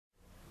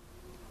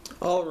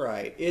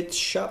Alright, it's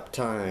shop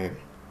time.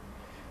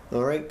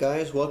 Alright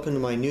guys, welcome to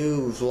my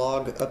new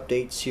vlog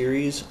update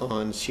series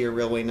on Sierra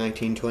Railway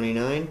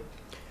 1929.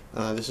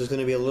 This is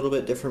going to be a little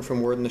bit different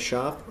from Word in the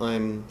Shop.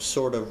 I'm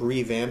sort of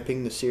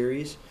revamping the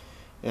series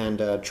and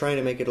trying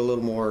to make it a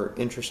little more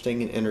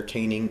interesting and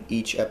entertaining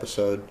each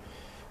episode.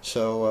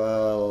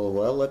 So,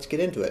 well, let's get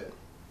into it.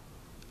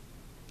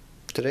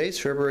 Today's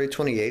February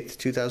 28th,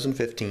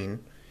 2015,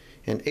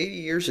 and 80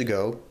 years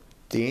ago,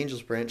 the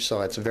Angels branch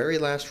saw its very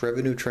last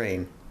revenue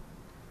train.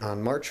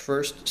 On March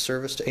 1st,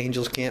 service to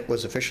Angels Camp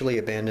was officially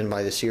abandoned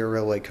by the Sierra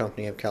Railway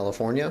Company of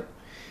California,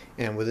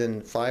 and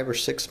within 5 or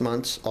 6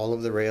 months, all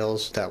of the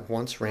rails that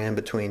once ran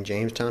between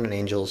Jamestown and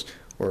Angels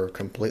were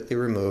completely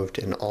removed,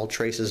 and all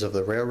traces of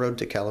the railroad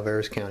to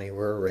Calaveras County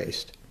were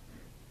erased.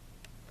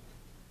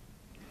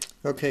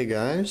 Okay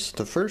guys,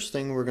 the first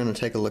thing we're going to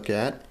take a look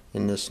at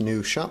in this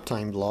new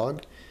Shoptime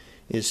vlog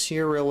is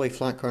Sierra Railway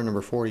flat car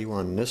number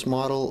 41. This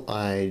model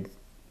I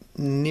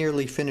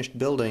nearly finished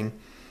building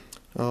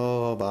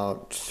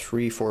about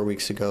 3-4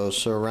 weeks ago,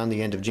 so around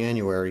the end of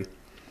January.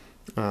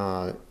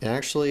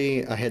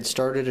 Actually, I had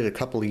started it a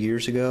couple of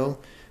years ago.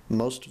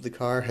 Most of the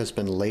car has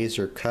been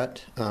laser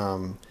cut.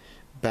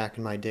 Back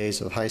in my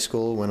days of high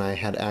school, when I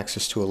had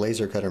access to a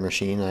laser cutter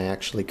machine, I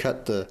actually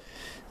cut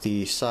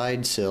the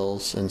side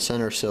sills and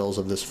center sills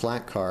of this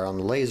flat car on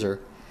the laser.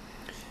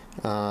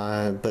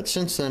 But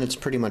since then, it's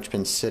pretty much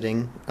been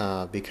sitting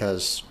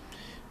because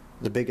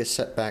the biggest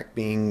setback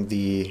being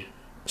the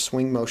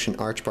swing motion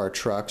arch bar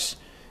trucks.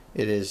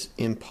 It is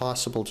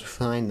impossible to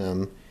find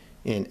them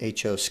in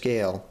HO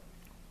scale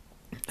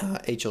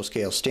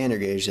standard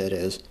gauge, that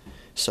is.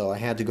 So I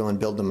had to go and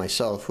build them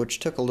myself, which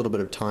took a little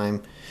bit of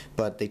time,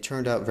 but they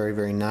turned out very,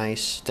 very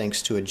nice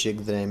thanks to a jig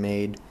that I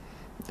made.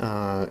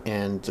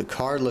 And the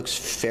car looks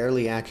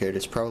fairly accurate.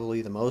 It's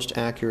probably the most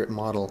accurate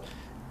model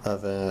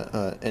of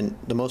and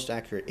the most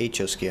accurate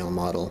HO scale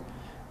model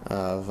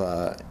of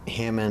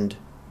Hammond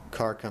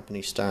Car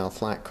Company style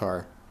flat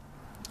car,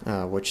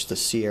 which the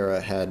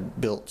Sierra had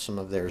built some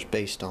of theirs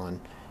based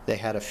on. They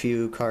had a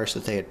few cars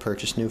that they had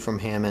purchased new from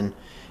Hammond,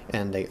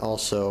 and they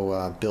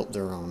also built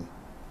their own.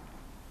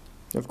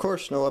 Of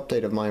course, no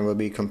update of mine would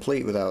be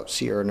complete without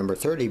Sierra number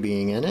 30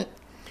 being in it.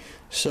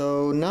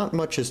 So not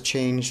much has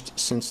changed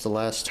since the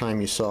last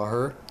time you saw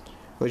her,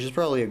 which is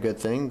probably a good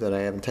thing that I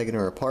haven't taken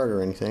her apart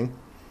or anything.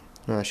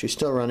 She's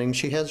still running.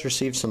 She has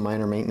received some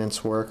minor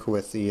maintenance work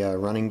with the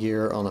running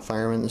gear on the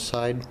fireman's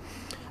side.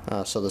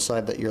 So the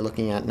side that you're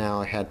looking at now,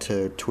 I had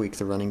to tweak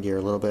the running gear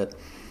a little bit.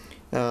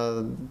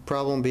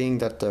 Problem being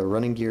that the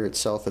running gear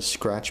itself is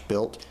scratch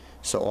built,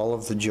 so all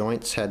of the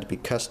joints had to be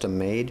custom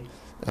made.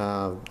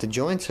 The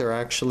joints are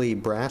actually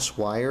brass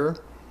wire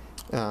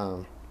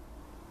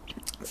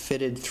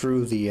fitted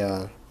through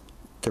the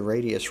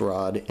radius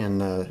rod and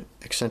the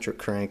eccentric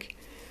crank,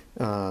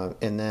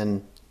 and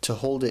then to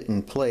hold it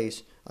in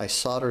place, I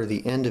solder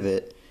the end of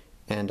it,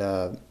 and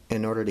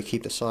in order to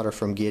keep the solder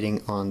from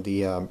getting on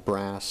the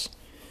brass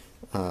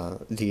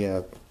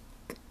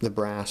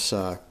brass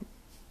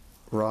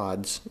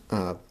rods,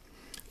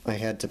 I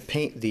had to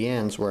paint the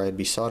ends where I'd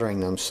be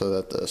soldering them so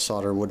that the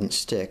solder wouldn't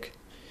stick.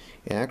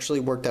 It actually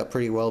worked out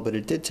pretty well, but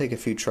it did take a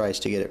few tries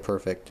to get it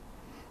perfect.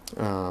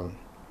 So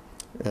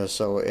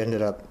it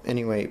ended up,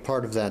 anyway,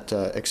 part of that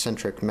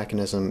eccentric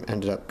mechanism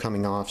ended up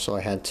coming off, so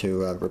I had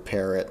to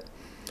repair it.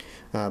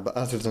 But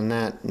other than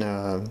that,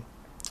 the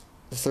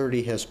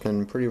 30 has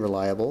been pretty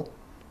reliable.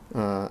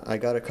 I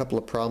got a couple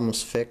of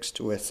problems fixed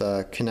with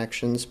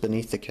connections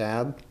beneath the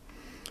cab.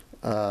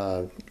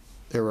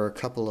 There were a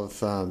couple of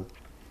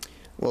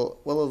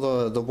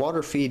the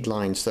water feed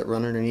lines that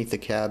run underneath the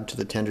cab to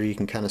the tender. You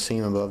can kind of see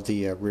them above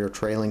the rear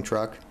trailing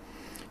truck.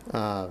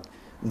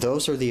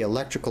 Those are the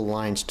electrical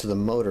lines to the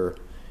motor,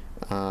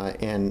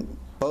 and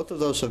both of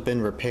those have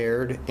been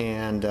repaired.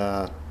 And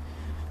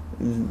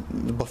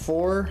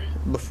before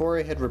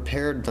I had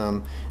repaired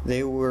them,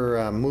 they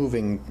were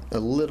moving a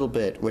little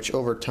bit, which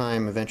over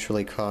time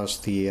eventually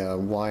caused the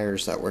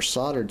wires that were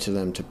soldered to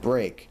them to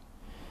break.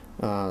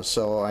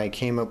 So I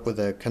came up with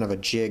a kind of a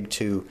jig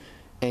to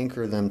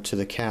anchor them to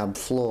the cab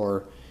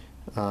floor,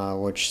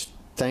 which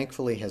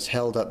thankfully has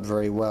held up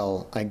very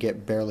well. I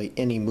get barely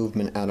any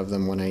movement out of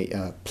them when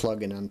I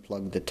plug and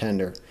unplug the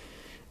tender.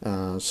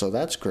 So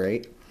that's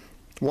great.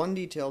 One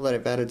detail that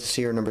I've added to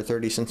Sierra number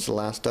 30 since the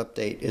last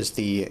update is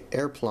the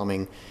air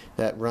plumbing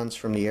that runs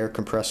from the air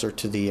compressor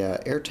to the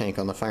air tank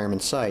on the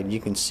fireman's side.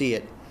 You can see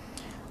it.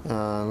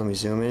 Let me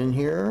zoom in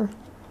here.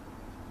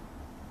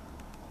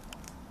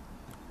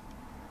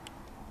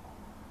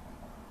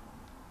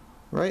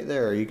 Right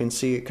there, you can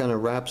see it kind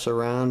of wraps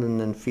around and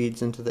then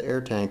feeds into the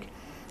air tank.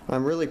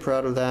 I'm really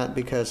proud of that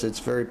because it's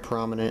very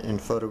prominent in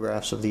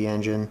photographs of the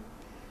engine.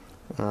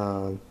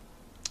 So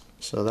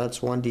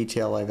that's one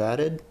detail I've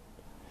added.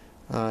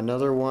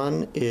 Another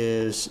one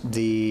is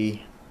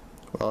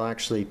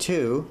actually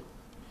two,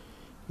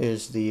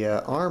 is the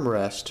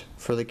armrest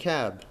for the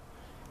cab.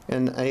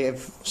 And I have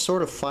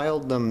sort of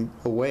filed them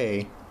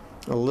away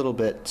a little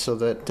bit so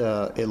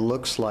that it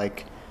looks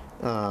like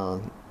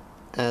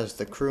as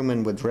the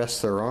crewman would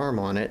rest their arm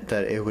on it,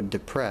 that it would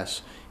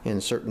depress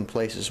in certain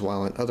places,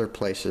 while in other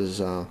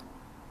places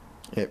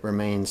it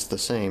remains the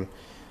same.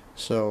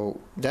 So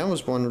that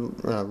was one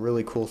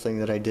really cool thing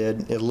that I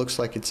did. It looks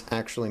like it's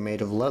actually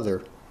made of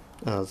leather,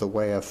 the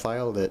way I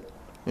filed it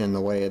and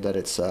the way that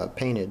it's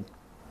painted.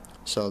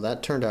 So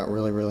that turned out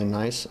really, really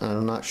nice.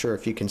 I'm not sure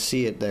if you can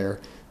see it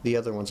there. The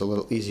other one's a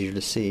little easier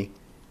to see.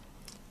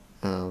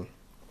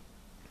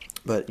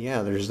 But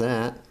yeah, there's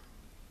that.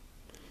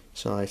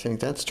 So I think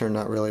that's turned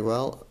out really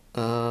well.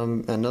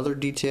 Another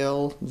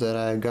detail that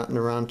I've gotten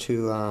around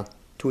to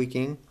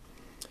tweaking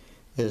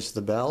is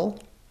the bell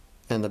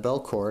and the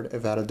bell cord.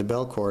 I've added the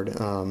bell cord.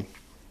 I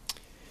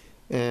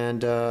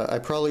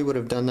probably would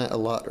have done that a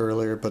lot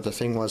earlier, but the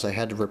thing was I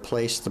had to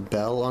replace the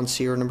bell on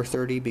Sierra number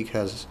 30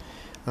 because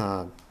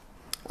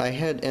I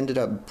had ended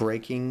up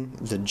breaking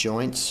the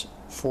joints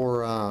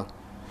for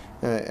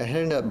I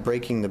ended up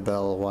breaking the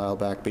bell a while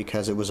back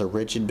because it was a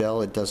rigid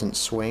bell. It doesn't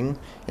swing,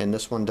 and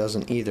this one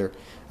doesn't either.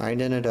 I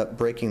ended up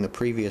breaking the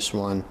previous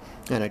one,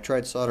 and I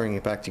tried soldering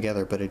it back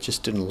together, but it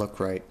just didn't look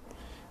right.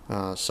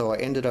 So I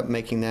ended up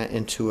making that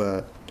into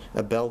a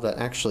bell that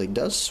actually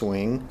does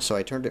swing. So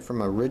I turned it from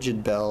a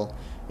rigid bell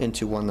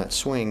into one that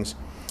swings,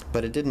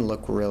 but it didn't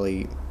look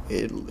really,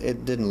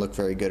 it didn't look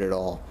very good at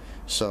all.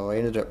 So I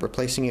ended up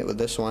replacing it with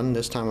this one.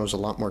 This time I was a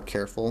lot more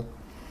careful.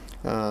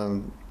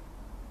 I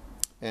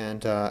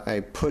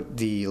put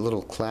the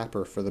little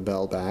clapper for the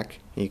bell back.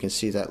 You can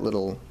see that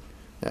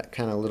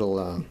kind of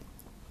little,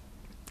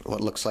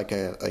 what looks like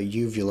a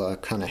uvula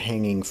kind of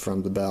hanging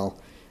from the bell.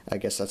 I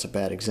guess that's a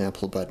bad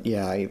example, but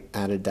yeah, I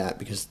added that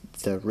because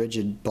the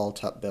rigid ball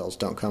top bells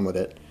don't come with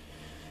it.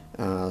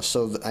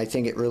 So I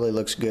think it really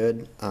looks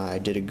good. I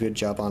did a good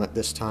job on it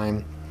this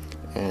time,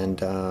 and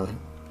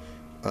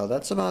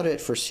that's about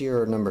it for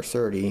Sierra number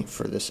 30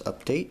 for this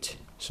update.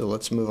 So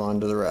let's move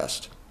on to the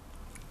rest.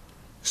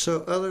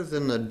 So other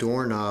than the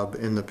doorknob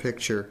in the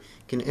picture,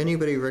 can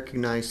anybody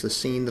recognize the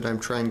scene that I'm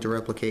trying to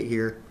replicate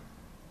here?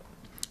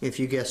 If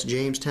you guessed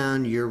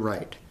Jamestown, you're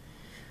right.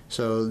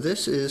 So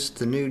this is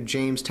the new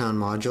Jamestown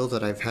module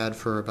that I've had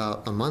for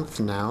about a month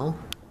now.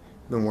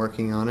 Been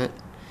working on it.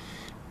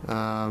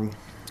 And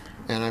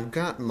I've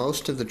got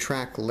most of the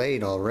track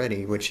laid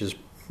already, which is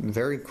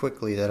very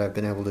quickly that I've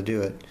been able to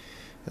do it.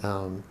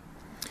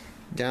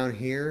 Down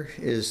here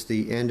is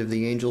the end of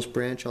the Angels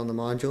branch on the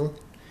module.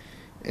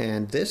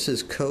 And this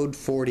is code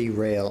 40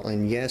 rail,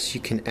 and yes,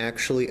 you can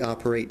actually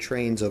operate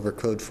trains over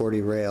code 40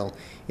 rail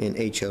in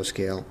HO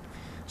scale.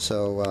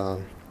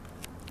 So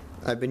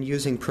I've been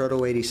using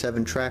Proto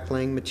 87 track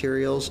laying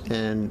materials,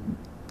 and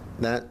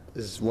that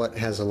is what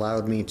has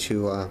allowed me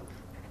to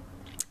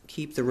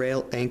keep the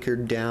rail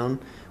anchored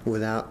down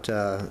without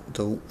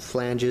the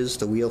flanges,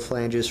 the wheel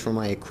flanges from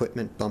my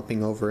equipment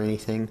bumping over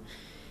anything.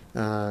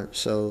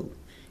 So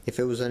if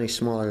it was any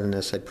smaller than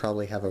this, I'd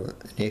probably have an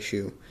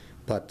issue,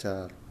 but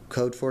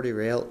code 40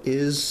 rail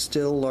is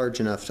still large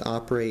enough to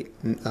operate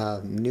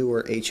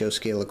newer HO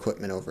scale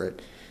equipment over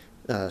it.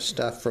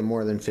 Stuff from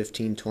more than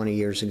 15-20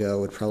 years ago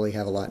would probably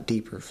have a lot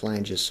deeper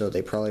flanges, so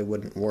they probably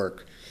wouldn't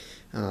work.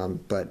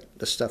 But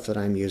the stuff that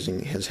I'm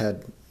using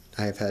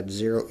I have had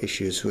zero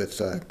issues with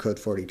code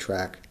 40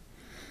 track.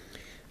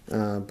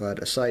 But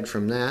aside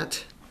from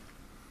that,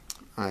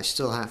 I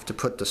still have to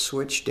put the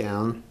switch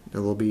down. It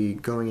will be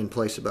going in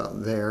place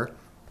about there.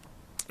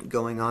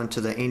 Going on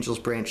to the Angels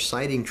Branch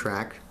siding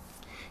track.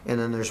 And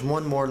then there's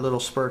one more little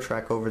spur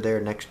track over there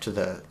next to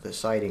the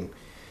siding.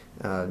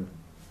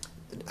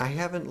 I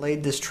haven't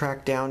laid this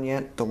track down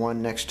yet, the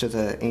one next to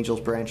the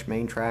Angels Branch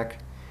main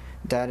track.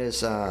 That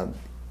is,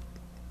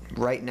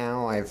 right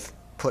now I've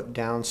put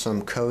down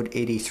some code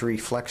 83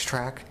 flex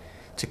track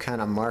to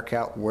kind of mark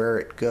out where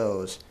it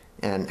goes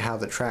and how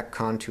the track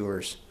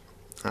contours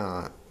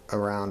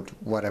around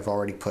what I've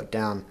already put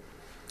down.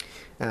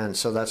 And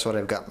so that's what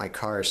I've got my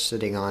cars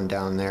sitting on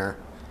down there.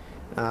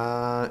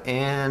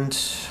 And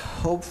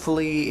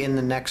hopefully in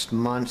the next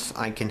month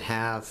I can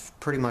have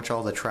pretty much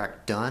all the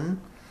track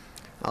done.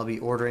 I'll be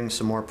ordering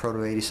some more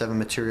Proto 87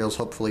 materials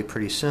hopefully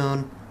pretty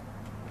soon.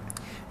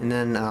 And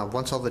then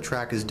once all the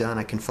track is done,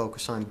 I can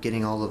focus on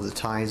getting all of the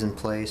ties in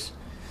place,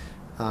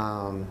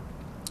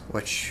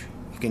 which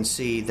you can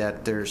see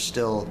that there's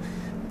still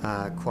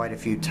quite a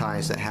few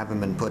ties that haven't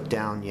been put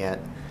down yet.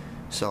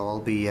 So I'll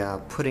be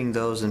putting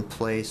those in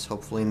place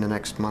hopefully in the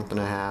next month and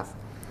a half,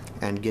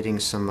 and getting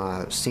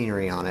some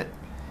scenery on it.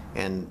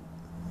 And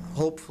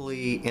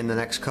hopefully in the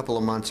next couple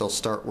of months I'll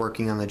start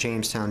working on the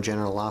Jamestown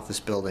General Office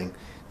building.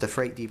 The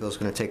freight depot is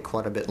going to take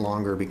quite a bit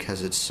longer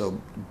because it's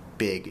so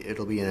big.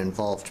 It'll be an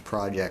involved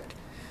project.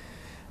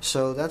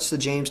 So that's the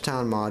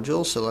Jamestown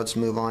module, so let's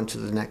move on to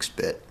the next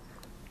bit.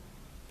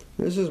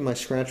 This is my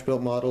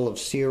scratch-built model of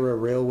Sierra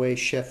Railway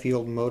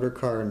Sheffield Motor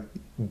Car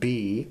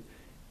B.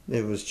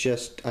 It was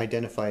just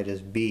identified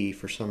as B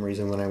for some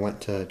reason when I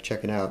went to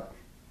check it out.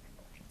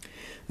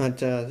 But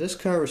this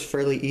car was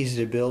fairly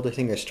easy to build. I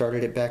think I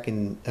started it back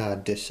in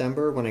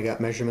December when I got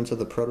measurements of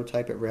the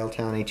prototype at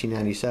Railtown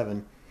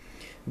 1897.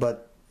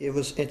 But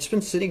it's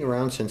been sitting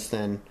around since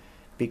then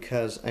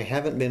because I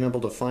haven't been able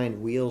to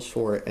find wheels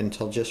for it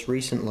until just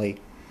recently,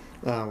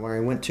 where I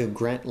went to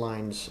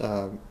Grantline's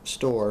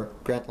store,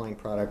 Grantline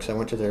Products. I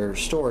went to their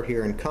store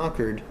here in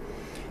Concord,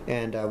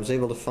 and I was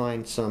able to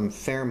find some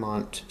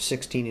Fairmont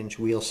 16-inch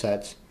wheel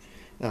sets,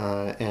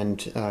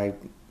 and I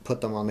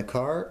put them on the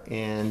car,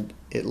 and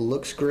it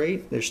looks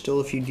great. There's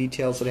still a few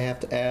details that I have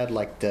to add,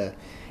 like the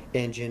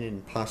engine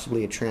and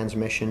possibly a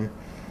transmission,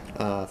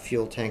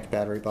 fuel tank,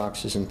 battery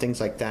boxes, and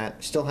things like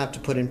that. Still have to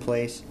put in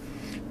place,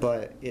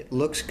 but it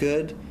looks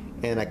good,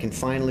 and I can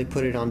finally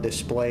put it on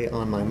display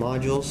on my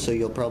modules, so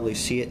you'll probably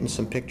see it in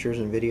some pictures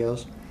and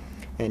videos.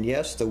 And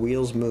yes, the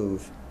wheels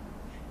move.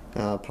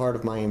 Part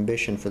of my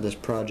ambition for this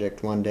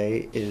project one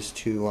day is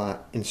to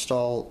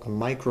install a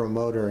micro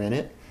motor in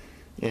it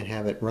and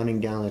have it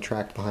running down the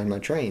track behind my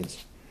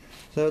trains.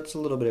 So it's a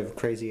little bit of a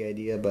crazy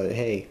idea, but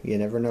hey, you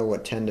never know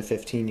what 10 to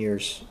 15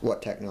 years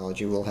what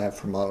technology we'll have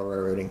for model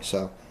railroading.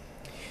 So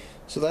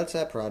that's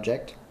that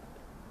project.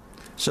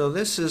 So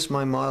this is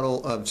my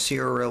model of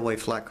Sierra Railway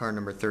flat car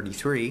number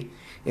 33.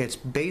 It's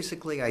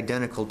basically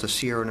identical to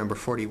Sierra number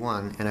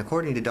 41, and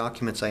according to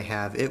documents I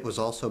have, it was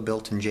also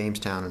built in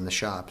Jamestown in the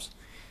shops.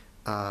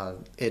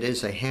 It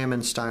is a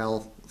Hammond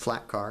style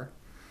flat car.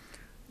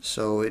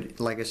 So it,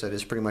 like I said,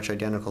 is pretty much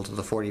identical to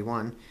the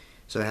 41.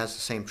 So it has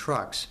the same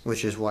trucks,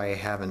 which is why I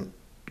haven't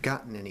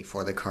gotten any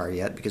for the car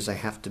yet, because I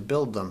have to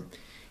build them.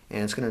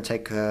 And it's going to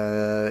take,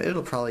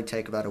 it'll probably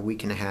take about a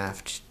week and a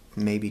half,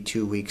 maybe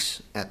 2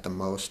 weeks at the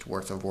most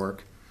worth of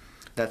work.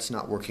 That's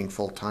not working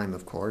full time,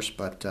 of course,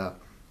 but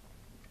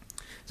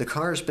the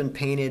car has been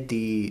painted,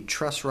 the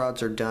truss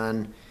rods are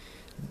done.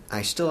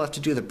 I still have to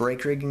do the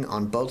brake rigging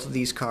on both of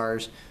these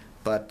cars,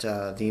 but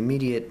the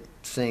immediate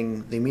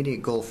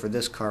goal for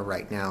this car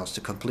right now is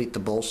to complete the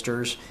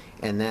bolsters,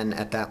 and then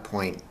at that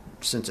point,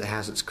 since it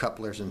has its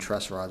couplers and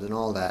truss rods and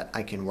all that,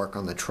 I can work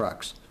on the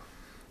trucks.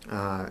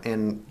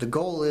 And the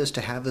goal is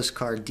to have this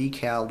car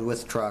decaled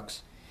with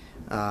trucks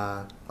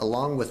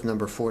along with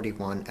number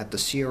 41 at the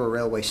Sierra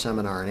Railway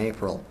Seminar in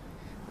April,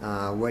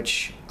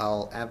 which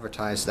I'll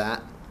advertise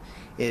that.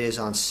 It is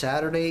on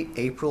Saturday,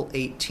 April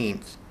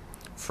 18th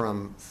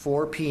from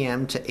 4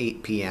 p.m. to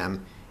 8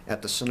 p.m.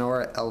 at the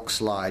Sonora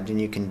Elks Lodge,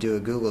 and you can do a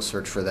Google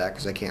search for that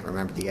because I can't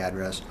remember the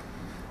address.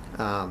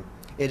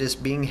 It is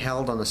being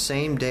held on the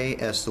same day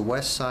as the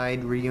West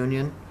Side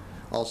Reunion,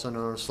 also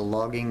known as the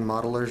Logging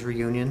Modelers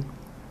Reunion,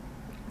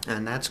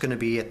 and that's going to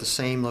be at the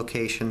same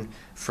location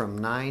from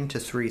 9 to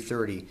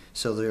 3:30,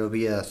 so there will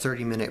be a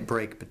 30-minute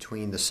break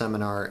between the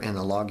seminar and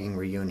the Logging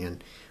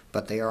Reunion.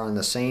 But they are on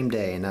the same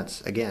day, and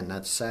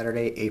that's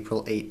Saturday,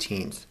 April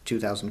 18th,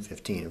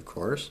 2015, of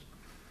course.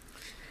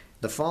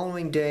 The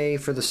following day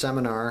for the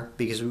seminar,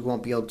 because we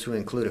won't be able to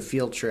include a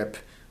field trip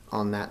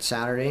on that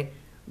Saturday,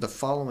 the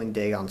following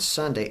day on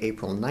Sunday,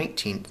 April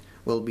 19th,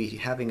 we'll be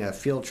having a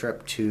field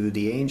trip to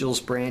the Angels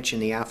branch in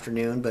the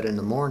afternoon, but in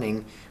the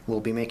morning we'll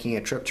be making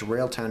a trip to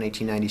Railtown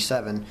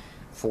 1897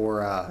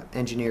 for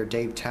engineer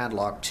Dave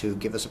Tadlock to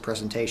give us a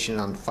presentation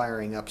on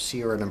firing up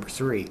Sierra number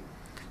 3.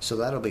 So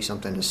that'll be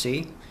something to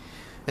see.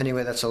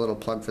 Anyway, that's a little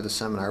plug for the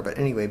seminar, but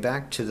anyway,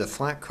 back to the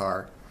flat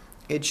car.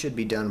 It should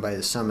be done by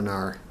the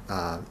seminar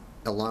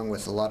along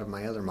with a lot of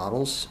my other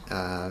models.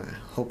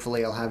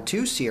 Hopefully I'll have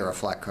 2 Sierra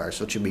flat cars,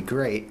 which would be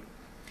great.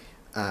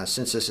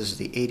 Since this is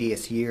the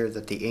 80th year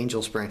that the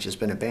Angels branch has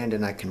been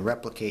abandoned, I can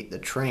replicate the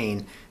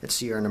train that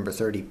Sierra number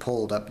 30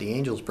 pulled up the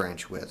Angels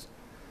branch with.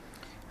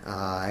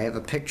 I have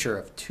a picture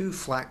of 2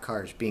 flat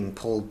cars being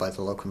pulled by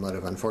the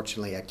locomotive.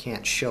 Unfortunately, I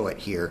can't show it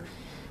here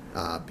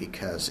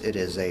because it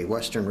is a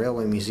Western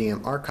Railway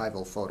Museum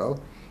archival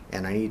photo,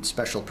 and I need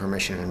special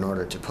permission in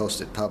order to post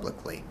it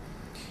publicly.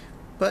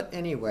 But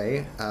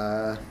anyway,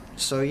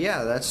 so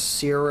yeah, that's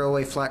Sierra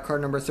Railway flat car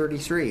number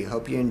 33.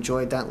 Hope you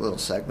enjoyed that little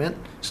segment.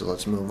 So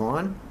let's move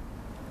on.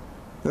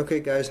 Okay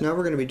guys, now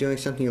we're going to be doing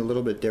something a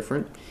little bit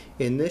different.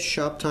 In this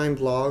Shoptime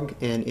vlog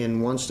and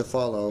in ones to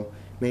follow,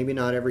 maybe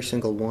not every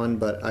single one,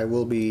 but I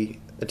will be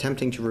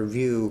attempting to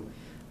review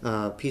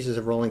pieces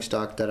of rolling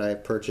stock that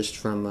I've purchased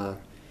from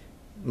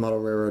model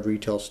railroad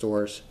retail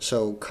stores.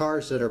 So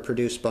cars that are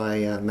produced by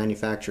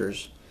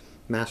manufacturers,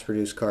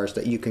 mass-produced cars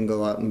that you can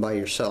go out and buy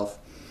yourself.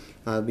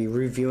 I'll be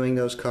reviewing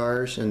those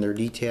cars and their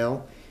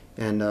detail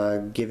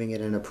and giving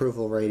it an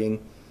approval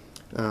rating.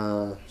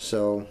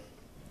 So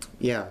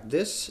yeah,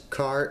 this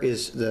car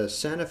is the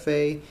Santa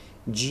Fe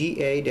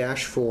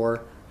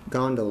GA-4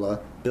 gondola,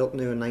 built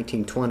new in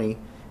 1920.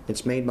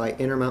 It's made by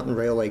Intermountain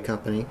Railway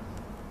Company.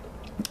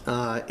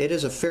 It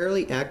is a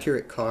fairly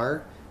accurate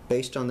car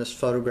based on this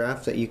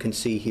photograph that you can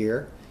see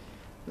here.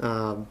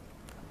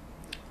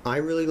 I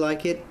really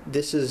like it.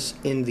 This is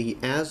in the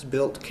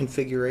as-built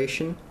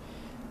configuration.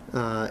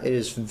 It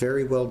is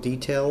very well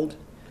detailed.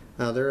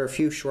 There are a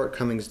few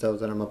shortcomings though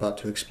that I'm about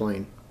to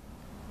explain.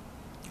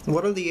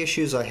 One of the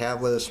issues I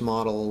have with this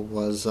model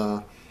was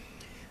the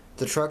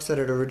trucks that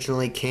it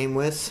originally came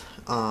with,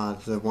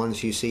 the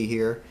ones you see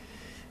here,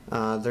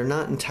 they're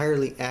not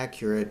entirely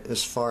accurate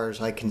as far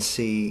as I can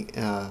see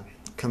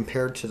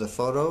compared to the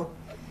photo.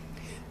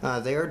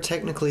 They are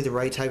technically the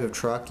right type of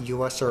truck,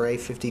 USRA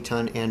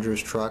 50-ton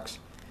Andrews trucks,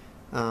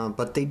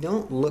 but they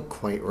don't look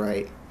quite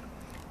right.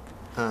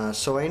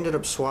 So I ended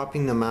up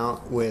swapping them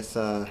out with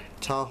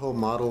Tahoe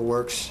Model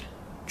Works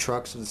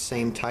trucks of the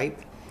same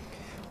type.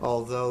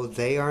 Although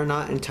they are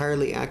not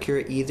entirely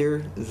accurate either,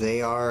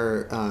 they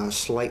are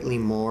slightly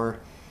more,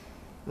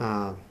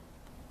 they're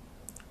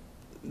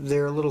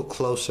a little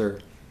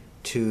closer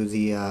to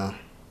the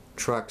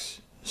trucks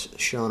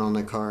shown on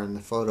the car in the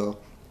photo.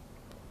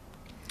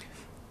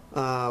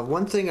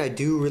 One thing I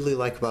do really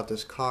like about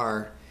this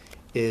car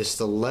is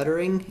the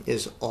lettering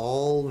is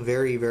all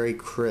very, very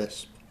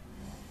crisp.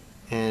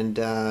 And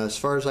as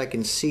far as I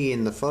can see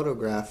in the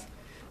photograph,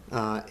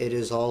 it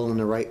is all in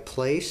the right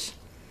place.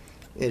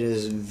 It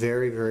is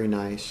very, very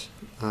nice,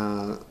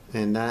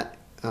 and that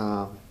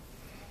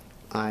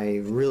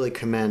I really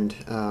commend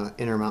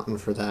Intermountain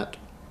for that.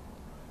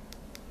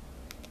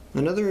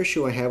 Another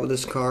issue I have with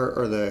this car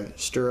are the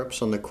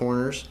stirrups on the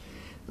corners.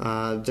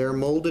 They're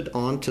molded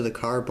onto the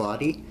car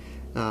body,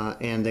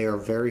 and they are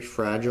very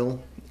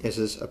fragile.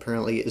 This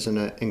apparently is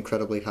an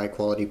incredibly high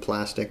quality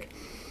plastic.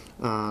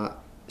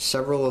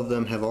 Several of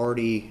them have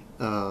already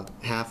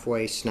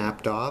halfway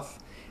snapped off.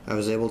 I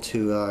was able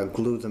to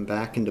glue them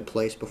back into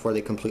place before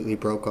they completely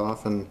broke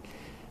off, and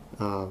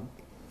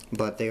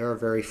but they are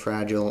very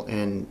fragile,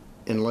 and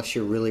unless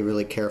you're really,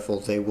 really careful,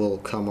 they will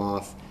come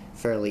off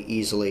fairly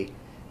easily.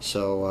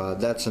 So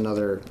that's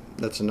another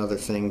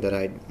thing that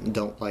I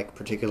don't like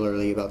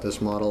particularly about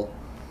this model.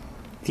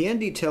 The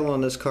end detail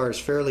on this car is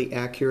fairly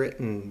accurate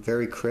and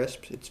very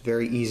crisp. It's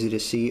very easy to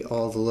see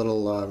all the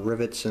little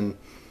rivets and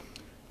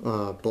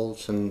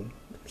bolts and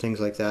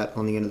things like that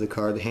on the end of the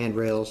car. The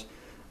handrails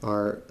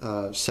are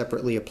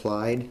separately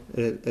applied,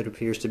 it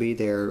appears to be.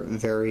 They're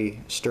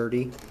very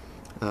sturdy.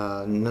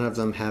 None of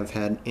them have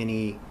had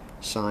any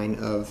sign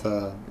of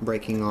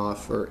breaking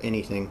off or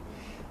anything.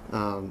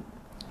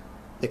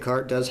 The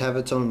car does have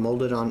its own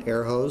molded on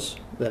air hose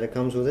that it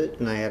comes with it,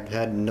 and I have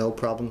had no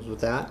problems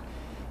with that.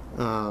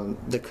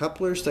 The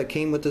couplers that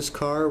came with this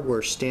car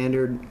were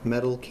standard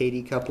metal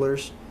Kadee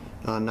couplers,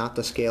 not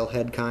the scale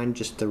head kind,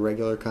 just the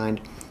regular kind.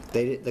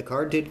 The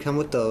car did come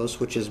with those,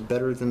 which is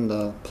better than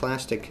the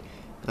plastic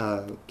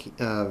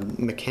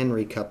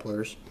McHenry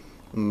couplers.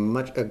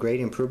 A great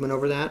improvement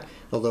over that.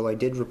 Although I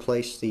did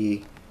replace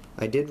the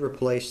Kadee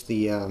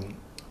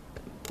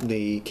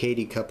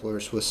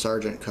couplers with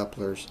Sargent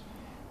couplers,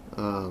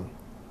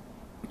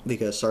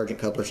 because Sargent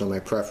couplers are my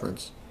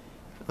preference.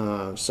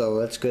 So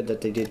that's good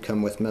that they did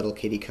come with metal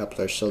Kadee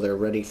couplers, so they're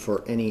ready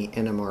for any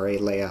NMRA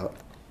layout.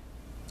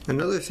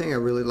 Another thing I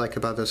really like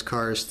about this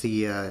car is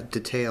the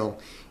detail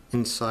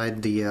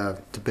inside the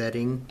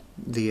bedding,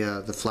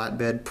 the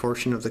flatbed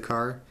portion of the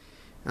car.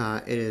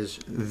 It is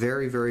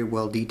very, very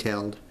well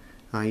detailed.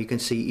 You can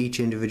see each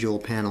individual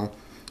panel.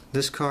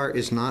 This car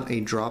is not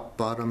a drop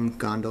bottom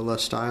gondola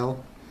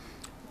style,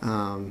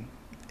 and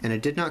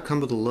it did not come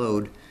with a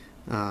load,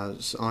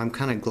 so I'm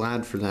kind of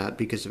glad for that,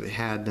 because if it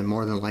had, then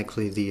more than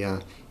likely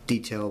the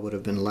detail would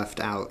have been left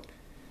out.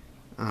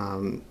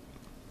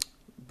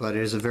 But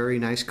it is a very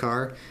nice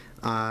car.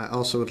 I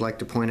also would like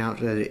to point out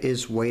that it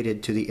is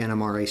weighted to the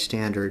NMRA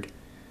standard,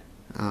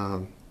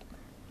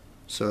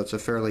 so it's a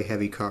fairly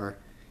heavy car,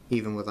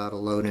 even without a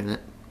load in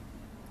it.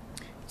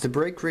 The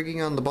brake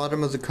rigging on the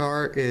bottom of the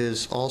car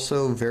is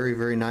also very,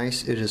 very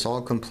nice. It is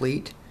all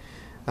complete.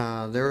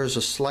 There is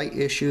a slight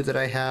issue that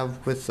I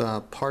have with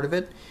part of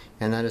it,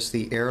 and that is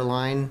the air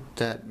line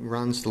that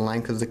runs the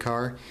length of the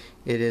car.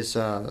 It is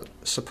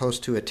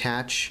supposed to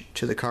attach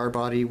to the car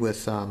body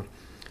with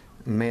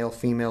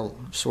male-female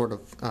sort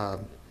of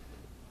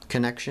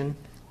connection,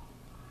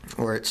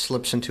 or it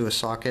slips into a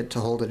socket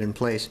to hold it in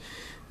place.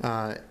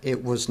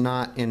 It was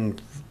not in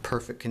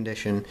perfect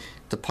condition.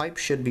 The pipe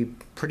should be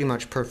pretty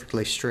much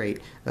perfectly straight,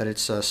 but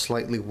it's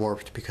slightly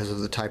warped because of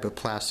the type of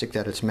plastic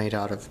that it's made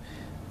out of.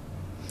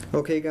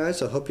 Okay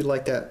guys, I hope you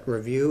liked that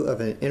review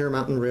of an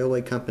Intermountain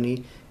Railway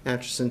Company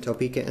Atchison,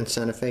 Topeka, and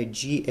Santa Fe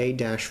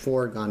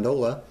GA-4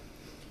 gondola.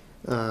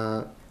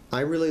 I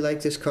really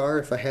like this car.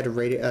 If I had to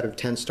rate it out of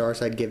 10 stars,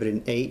 I'd give it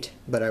an 8,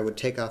 but I would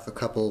take off a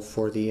couple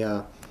for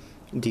the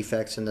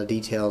defects and the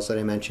details that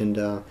I mentioned.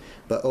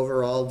 But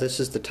overall, this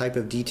is the type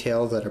of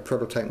detail that a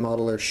prototype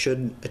modeler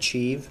should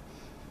achieve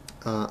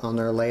on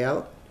their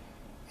layout.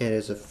 It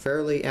is a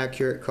fairly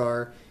accurate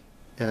car.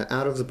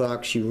 Out of the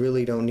box, you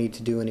really don't need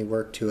to do any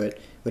work to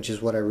it, which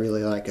is what I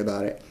really like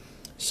about it.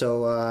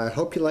 So I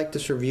hope you liked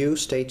this review.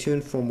 Stay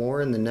tuned for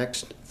more in the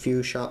next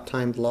few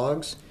Shoptime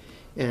vlogs.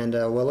 And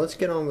well, let's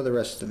get on with the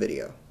rest of the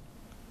video.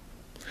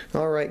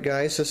 Alright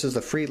guys, this is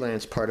the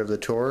freelance part of the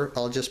tour.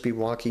 I'll just be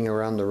walking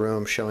around the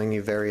room showing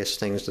you various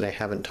things that I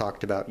haven't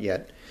talked about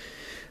yet.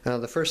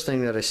 The first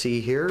thing that I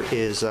see here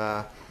is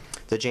the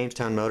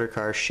Jamestown Motor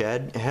Car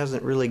shed. It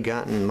hasn't really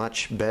gotten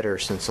much better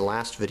since the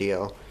last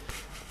video.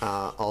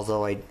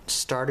 Although I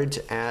started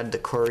to add the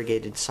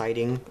corrugated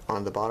siding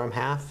on the bottom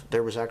half.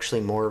 There was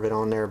actually more of it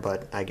on there,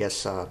 but I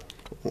guess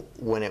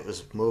when it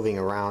was moving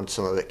around,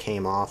 some of it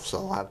came off, so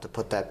I'll have to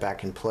put that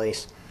back in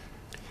place.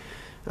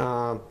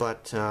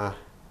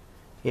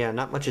 Yeah,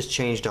 not much has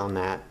changed on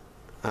that.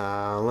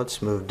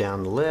 Let's move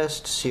down the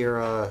list.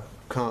 Sierra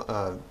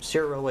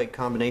Sierra Railway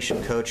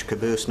combination coach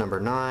caboose number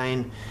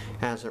 9.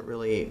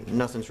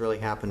 Nothing's really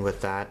happened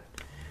with that.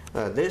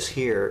 This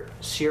here,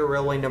 Sierra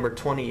Railway number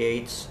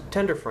 28's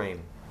tender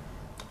frame.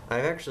 I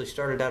actually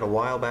started out a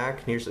while back,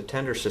 and here's the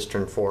tender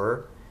cistern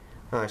for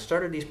her. I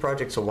started these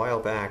projects a while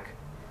back,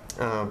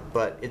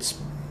 but it's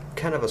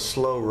kind of a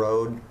slow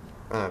road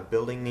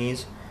building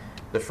these.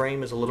 The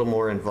frame is a little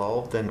more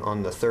involved than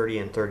on the 30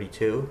 and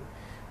 32,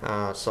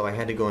 so I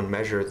had to go and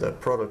measure the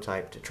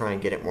prototype to try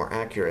and get it more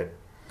accurate.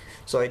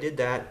 So I did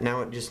that.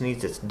 Now it just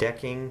needs its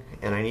decking,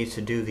 and I need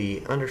to do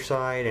the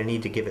underside. I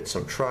need to give it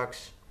some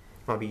trucks.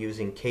 I'll be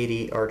using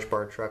Katie arch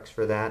bar trucks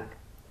for that.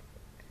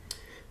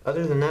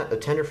 Other than that, the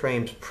tender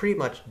frame's pretty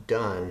much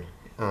done.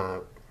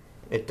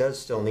 It does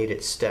still need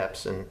its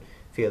steps and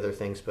a few other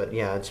things, but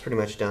yeah, it's pretty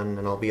much done,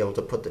 and I'll be able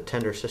to put the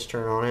tender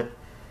cistern on it.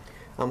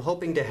 I'm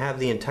hoping to have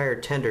the entire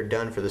tender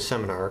done for the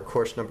seminar.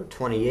 Course number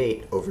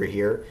 28 over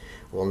here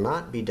will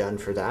not be done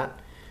for that,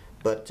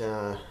 but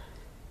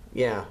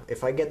yeah,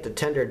 if I get the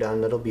tender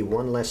done, that'll be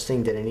one less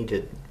thing that I need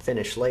to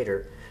finish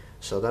later,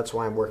 so that's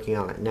why I'm working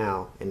on it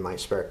now in my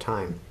spare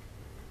time.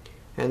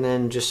 And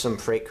then just some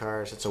freight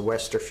cars. It's a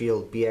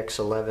Westerfield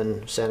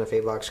BX11 Santa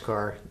Fe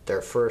boxcar,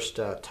 their first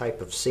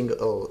type of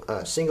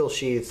single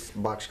sheath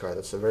boxcar.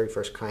 That's the very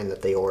first kind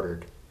that they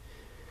ordered.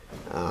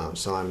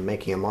 So I'm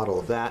making a model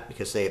of that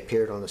because they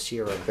appeared on the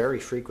Sierra very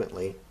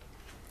frequently.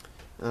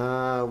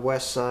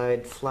 West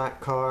Side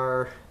flat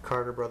car,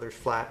 Carter Brothers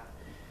flat.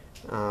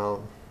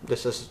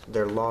 This is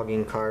their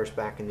logging cars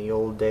back in the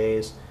old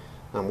days.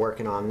 I'm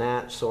working on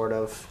that sort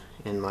of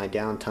in my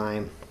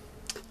downtime.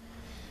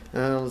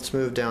 Let's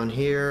move down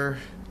here.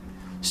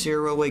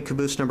 Sierra Railway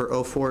caboose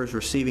number 04 is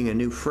receiving a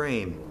new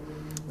frame.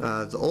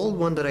 The old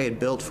one that I had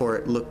built for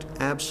it looked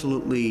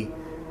absolutely...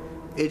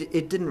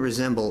 It didn't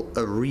resemble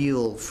a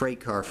real freight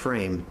car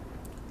frame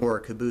or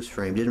a caboose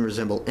frame. It didn't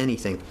resemble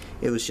anything.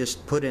 It was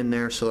just put in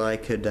there so I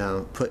could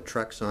put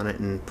trucks on it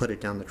and put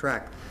it down the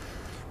track.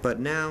 But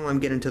now I'm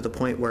getting to the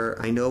point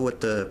where I know what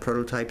the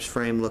prototype's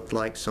frame looked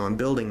like, so I'm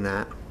building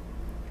that.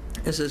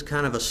 This is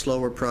kind of a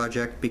slower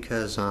project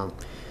because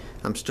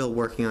I'm still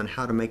working on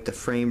how to make the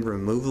frame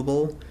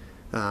removable,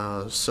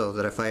 so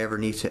that if I ever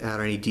need to add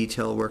any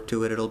detail work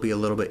to it, it'll be a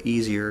little bit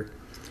easier.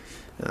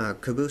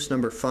 Caboose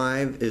number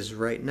 5 is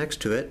right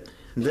next to it.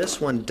 This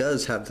one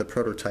does have the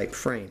prototype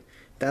frame.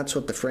 That's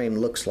what the frame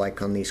looks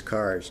like on these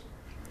cars.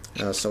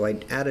 So I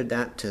added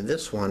that to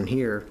this one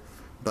here,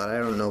 but I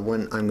don't know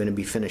when I'm going to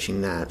be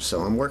finishing that.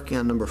 So I'm working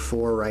on number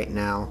 4 right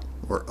now,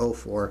 or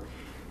 04.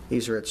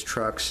 These are its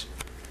trucks.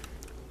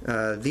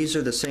 These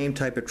are the same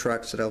type of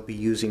trucks that I'll be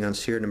using on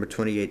Sierra number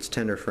 28's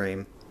tender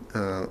frame.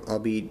 I'll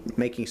be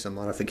making some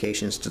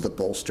modifications to the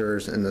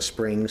bolsters and the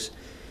springs.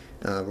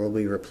 Will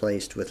be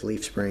replaced with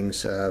leaf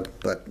springs,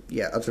 but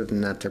yeah, other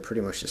than that, they're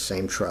pretty much the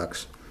same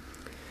trucks.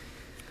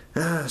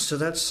 So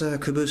that's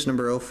caboose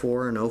number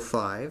 04 and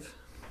 05.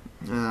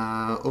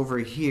 Over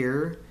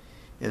here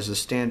is a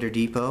standard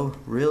depot.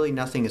 Really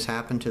nothing has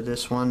happened to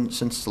this one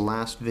since the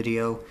last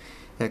video,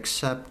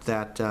 except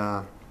that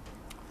I'm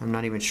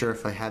not even sure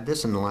if I had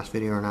this in the last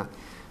video or not.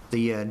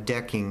 The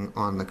decking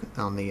on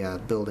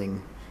the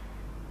building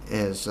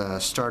is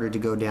started to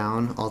go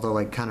down, although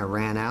I kind of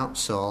ran out,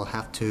 so I'll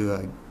have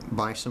to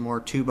buy some more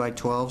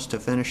 2x12s to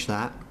finish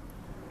that.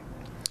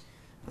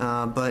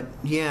 But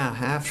yeah,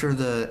 after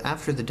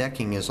the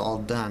decking is all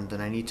done, then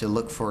I need to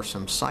look for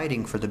some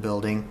siding for the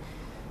building.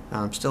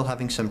 I'm still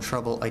having some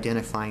trouble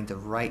identifying the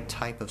right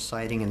type of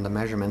siding and the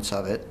measurements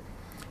of it.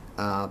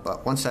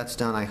 But once that's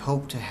done, I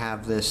hope to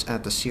have this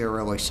at the Sierra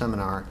Railway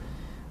seminar.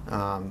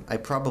 I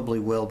probably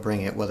will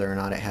bring it whether or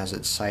not it has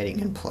its siding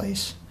in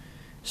place.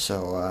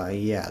 So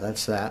yeah,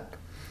 that's that.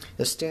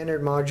 The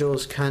standard module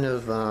is kind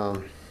of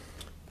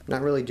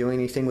not really doing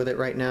anything with it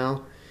right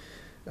now.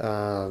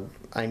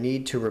 I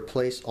need to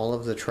replace all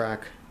of the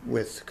track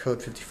with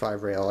code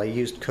 55 rail. I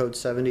used code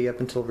 70 up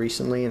until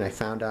recently, and I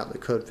found out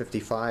that code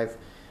 55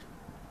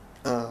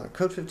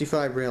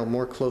 rail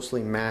more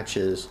closely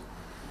matches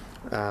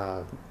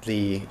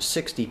the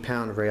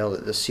 60-pound rail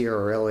that the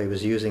Sierra Railway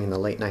was using in the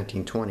late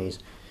 1920s.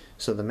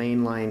 So the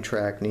main line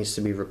track needs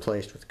to be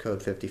replaced with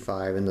code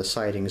 55, and the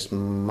sidings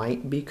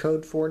might be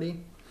code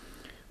 40,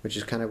 which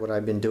is kind of what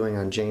I've been doing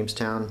on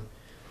Jamestown.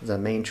 The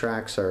main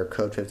tracks are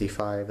code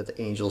 55, but the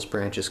Angels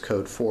branch is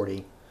code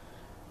 40.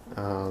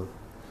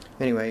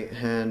 Anyway,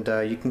 and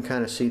you can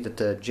kind of see that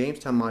the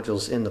Jamestown module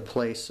is in the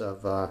place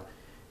of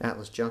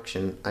Atlas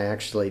Junction. I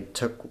actually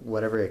took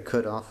whatever I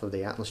could off of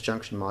the Atlas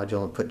Junction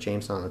module and put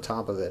Jamestown on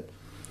top of it,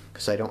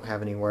 because I don't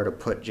have anywhere to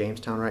put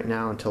Jamestown right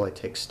now until I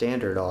take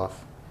standard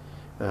off.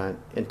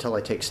 Until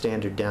I take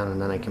standard down, and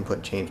then I can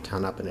put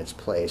Jamestown up in its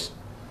place.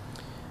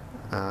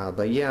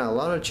 But yeah, a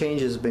lot of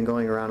changes have been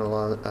going around.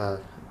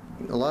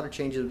 A lot of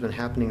changes have been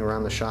happening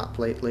around the shop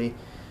lately.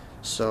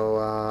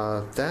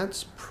 So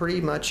that's pretty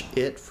much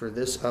it for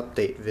this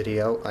update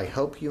video. I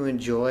hope you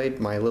enjoyed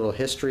my little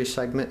history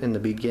segment in the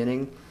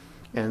beginning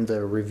and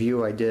the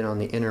review I did on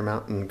the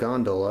Intermountain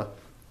Gondola.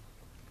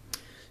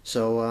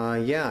 So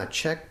yeah,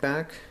 check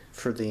back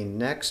for the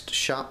next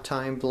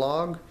Shoptime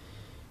vlog.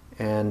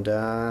 And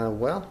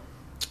well,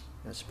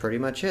 that's pretty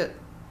much it.